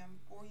program,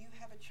 or you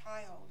have a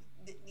child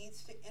that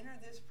needs to enter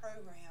this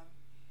program,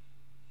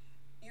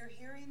 you're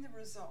hearing the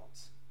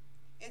results.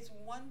 It's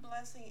one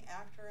blessing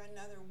after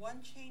another,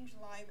 one changed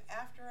life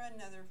after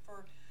another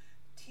for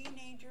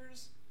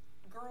teenagers,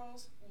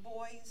 girls,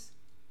 boys,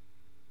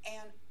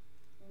 and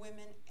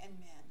women and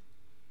men.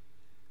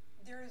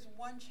 there is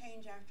one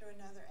change after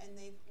another, and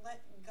they've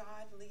let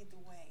God lead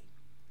the way.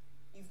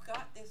 You've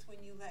got this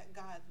when you let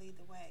God lead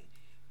the way.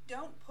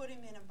 Don't put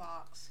him in a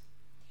box,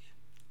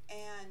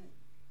 and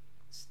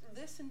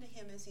listen to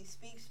him as he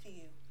speaks to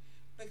you,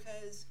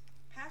 because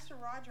Pastor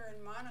Roger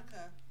and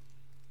Monica,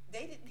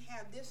 they didn't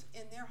have this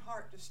in their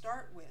heart to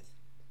start with,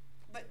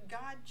 but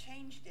God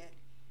changed it,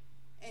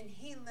 and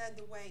he led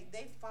the way.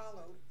 They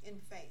followed in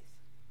faith.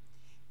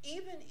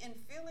 Even in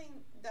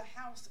filling the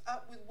house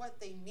up with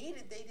what they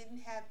needed, they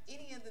didn't have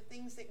any of the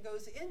things that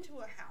goes into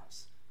a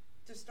house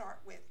to start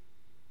with,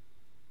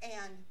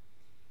 and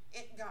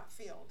it got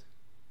filled.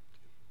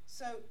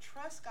 So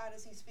trust God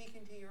as he's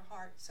speaking to your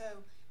heart.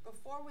 So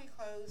before we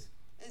close,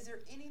 is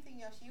there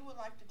anything else you would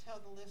like to tell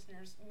the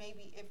listeners,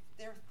 maybe if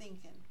they're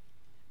thinking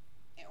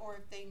or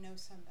if they know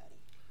somebody?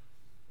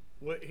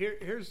 Well,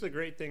 here's the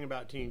great thing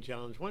about Teen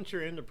Challenge. Once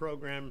you're in the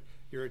program,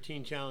 you're a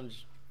Teen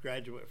Challenge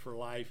graduate for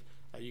life.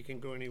 You can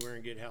go anywhere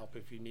and get help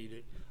if you need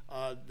it.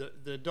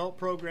 The adult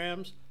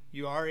programs,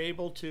 you are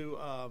able to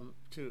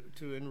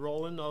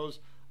enroll in those.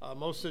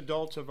 Most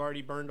adults have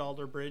already burned all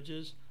their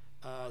bridges.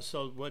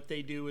 So what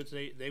they do is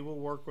they will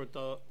work with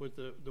the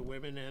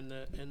women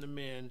and the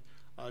men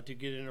to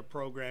get in a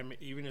program,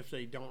 even if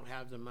they don't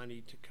have the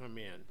money to come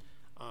in.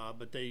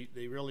 But they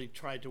really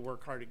try to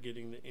work hard at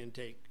getting the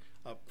intake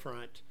up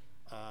front,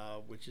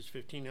 which is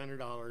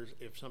 $1,500.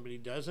 If somebody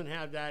doesn't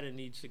have that and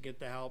needs to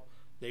get the help,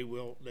 they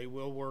will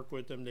work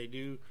with them. They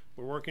do.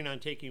 We're working on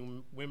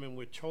taking women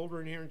with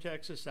children here in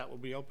Texas. That will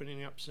be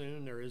opening up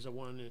soon. There's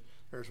one in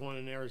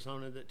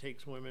Arizona that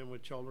takes women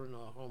with children, a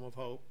Home of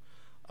Hope.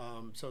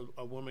 So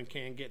a woman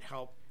can get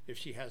help if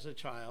she has a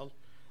child.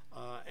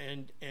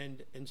 And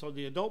so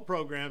the adult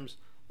programs,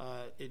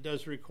 it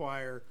does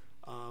require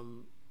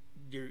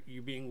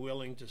you being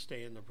willing to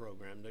stay in the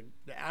program.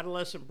 The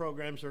adolescent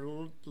programs are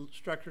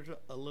structured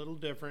a little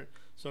different.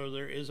 So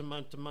there is a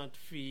month-to-month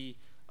fee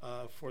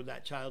for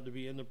that child to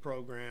be in the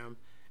program,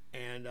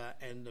 and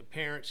the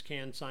parents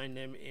can sign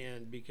them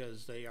in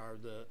because they are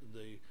the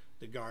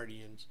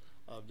guardians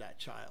of that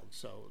child.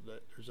 So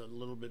there's a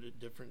little bit of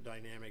different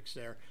dynamics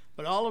there.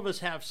 But all of us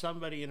have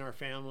somebody in our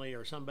family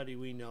or somebody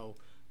we know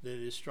that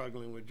is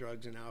struggling with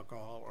drugs and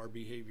alcohol or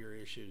behavior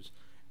issues.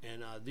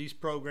 And these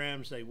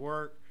programs, they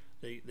work.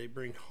 They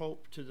bring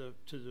hope to the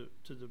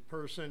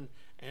person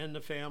and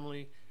the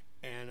family.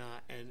 And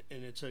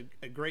it's a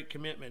great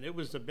commitment. It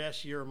was the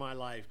best year of my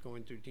life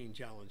going through Teen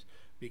Challenge,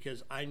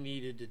 because I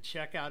needed to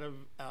check out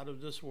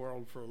of this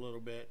world for a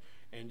little bit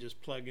and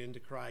just plug into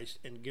Christ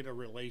and get a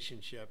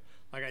relationship.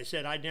 Like I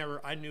said, I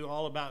knew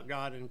all about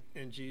God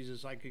and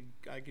Jesus. I could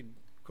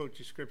quote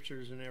you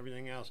scriptures and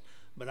everything else,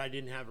 but I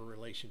didn't have a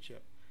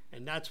relationship.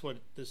 And that's what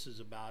this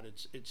is about.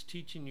 It's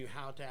teaching you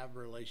how to have a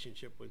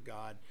relationship with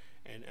God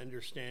and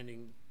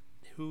understanding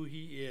who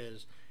He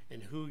is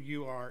and who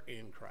you are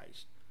in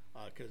Christ.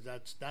 Because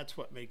that's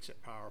what makes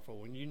it powerful.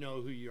 When you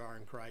know who you are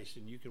in Christ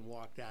and you can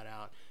walk that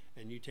out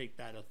and you take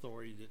that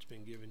authority that's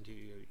been given to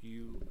you,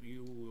 you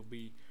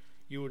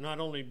will not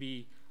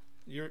only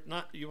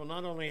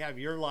have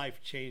your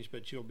life changed,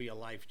 but you'll be a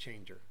life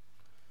changer.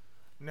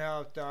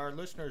 Now, if our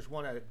listeners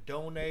want to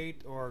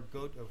donate or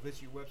go to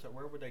visit your website,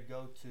 where would they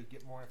go to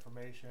get more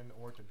information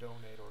or to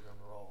donate or to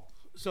enroll?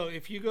 So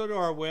if you go to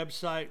our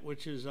website,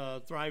 which is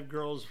Thrive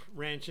Girls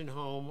Ranch and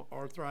Home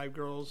or Thrive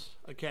Girls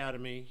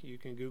Academy, you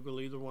can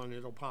Google either one,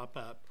 it'll pop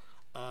up.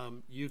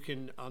 You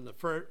can, on the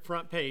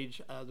front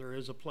page, there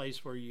is a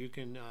place where you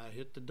can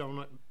hit the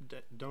donate.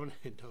 I'm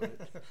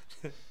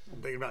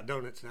thinking about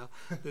donuts now.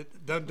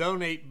 The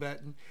donate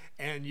button,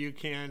 and you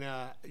can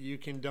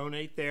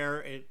donate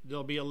there.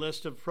 There'll be a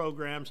list of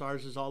programs.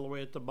 Ours is all the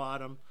way at the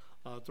bottom,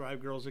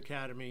 Thrive Girls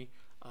Academy.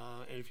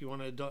 And if you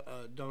want to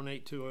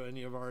donate to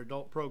any of our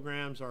adult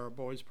programs or our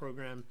boys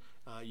program,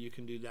 you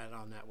can do that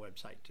on that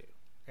website too.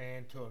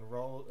 And to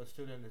enroll a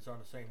student is on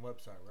the same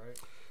website, right?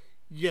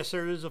 Yes,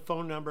 there is a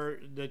phone number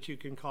that you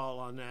can call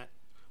on that,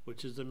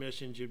 which is the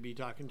missions. You'd be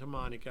talking to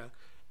Monica,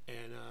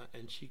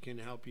 and she can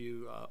help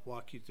you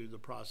walk you through the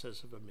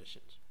process of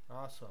admissions.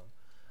 Awesome.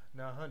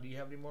 Now, Hun, do you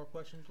have any more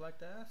questions you'd like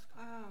to ask?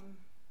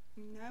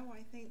 No,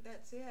 I think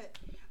that's it.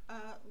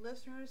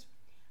 Listeners,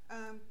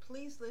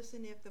 please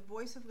listen if the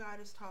voice of God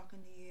is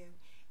talking to you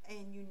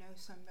and you know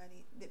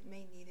somebody that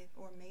may need it,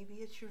 or maybe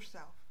it's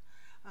yourself,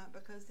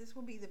 because this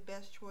will be the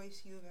best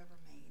choice you've ever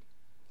made.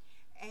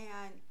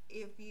 And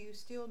if you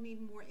still need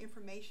more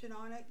information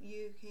on it,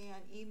 you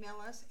can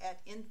email us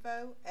at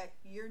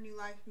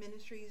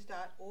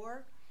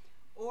info@yournewlifeministries.org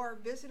or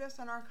visit us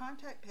on our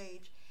contact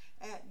page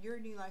at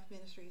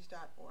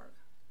yournewlifeministries.org.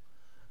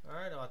 All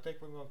right, I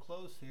think we're going to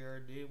close here.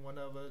 Do you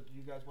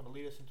guys want to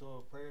lead us into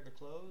a prayer to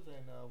close,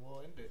 and we'll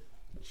end it?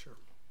 Sure.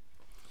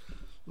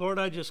 Lord,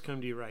 I just come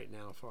to you right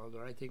now,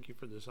 Father. I thank you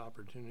for this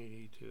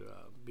opportunity to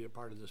be a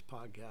part of this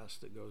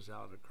podcast that goes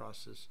out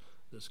across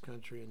this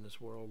country and this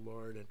world,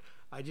 Lord. And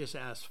I just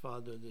ask,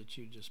 Father, that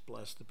you just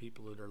bless the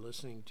people that are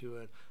listening to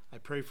it. I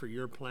pray for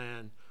your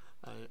plan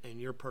and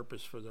your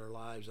purpose for their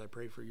lives. I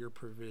pray for your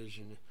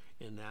provision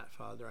in that,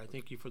 Father. I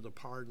thank you for the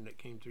pardon that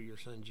came through your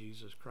Son,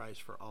 Jesus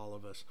Christ, for all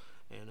of us,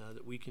 and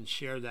that we can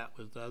share that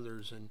with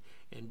others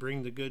and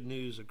bring the good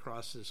news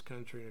across this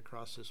country and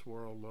across this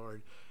world,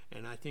 Lord.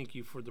 And I thank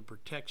you for the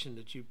protection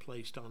that you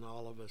placed on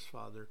all of us,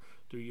 Father,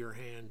 through your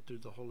hand, through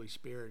the Holy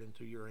Spirit, and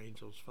through your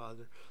angels,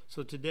 Father.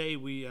 So today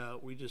we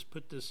just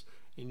put this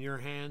in your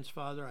hands,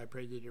 Father. I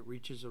pray that it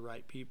reaches the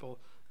right people,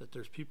 that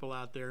there's people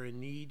out there in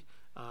need,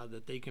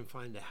 that they can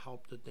find the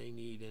help that they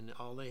need. And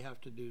all they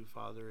have to do,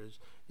 Father,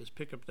 is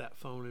pick up that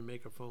phone and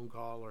make a phone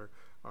call, or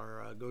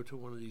go to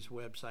one of these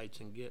websites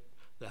and get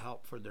the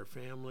help for their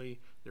family,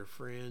 their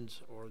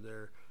friends, or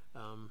their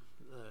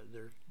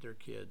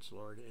kids,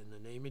 Lord. In the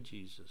name of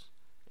Jesus,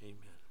 amen.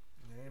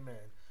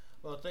 Amen.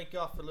 Well, thank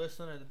y'all for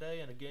listening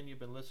today. And again, you've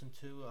been listening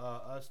to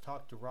us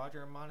talk to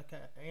Roger and Monica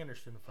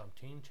Anderson from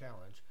Teen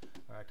Challenge.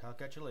 All right,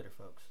 talk at you later,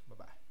 folks.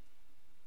 Bye-bye.